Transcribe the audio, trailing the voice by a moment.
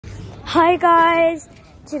Hi guys,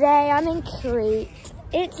 today I'm in Crete.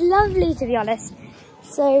 It's lovely to be honest.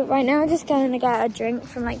 So right now I'm just going to get a drink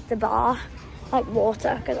from like the bar, like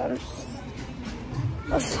water, because I'm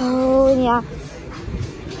full, yeah.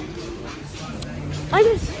 I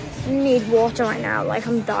just need water right now, like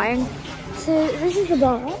I'm dying. So this is the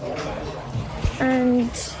bar,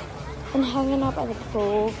 and I'm hanging out by the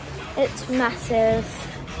pool. It's massive,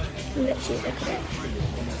 literally look at it.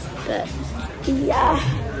 But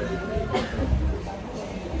yeah.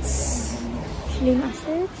 It's really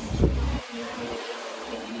massive.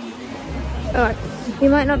 Alright, you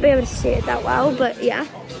might not be able to see it that well, but yeah.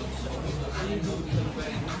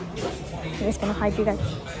 I'm just gonna hide you guys.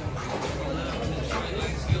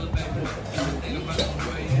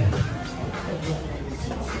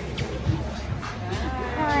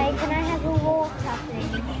 Hi, can I have a water,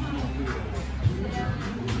 please?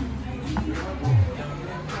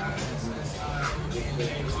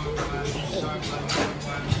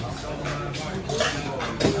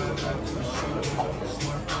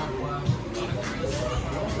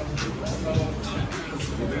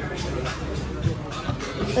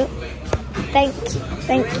 Oh,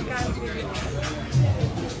 thank you.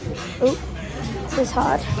 Oh, this is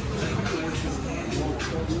hard.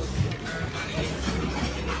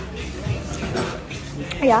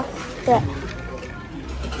 Yeah, but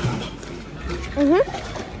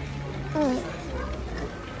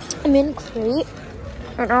I'm in Crete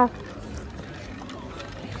right now.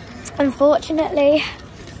 Unfortunately,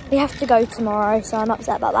 we have to go tomorrow, so I'm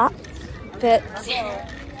upset about that. But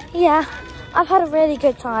yeah, I've had a really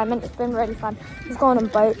good time and it's been really fun. We've gone on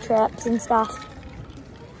boat trips and stuff.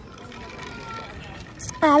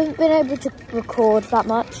 I haven't been able to record that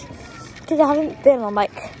much because I haven't been on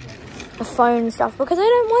like a phone and stuff because I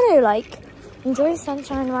don't want to like enjoy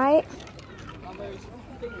sunshine, right?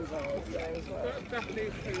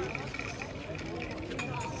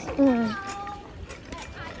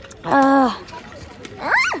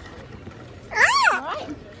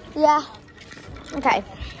 Yeah. Okay.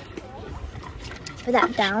 Put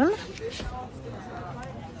that down.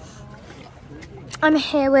 I'm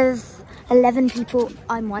here with 11 people.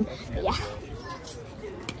 I'm one. But yeah.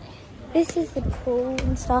 This is the pool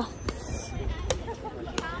and stuff.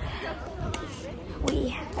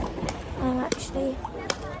 I'm actually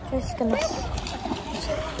just gonna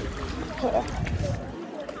here.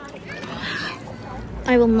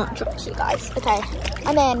 I will not drop you guys. Okay.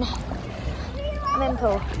 I'm in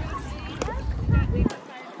pool.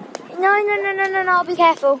 No, I'll be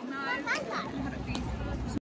careful.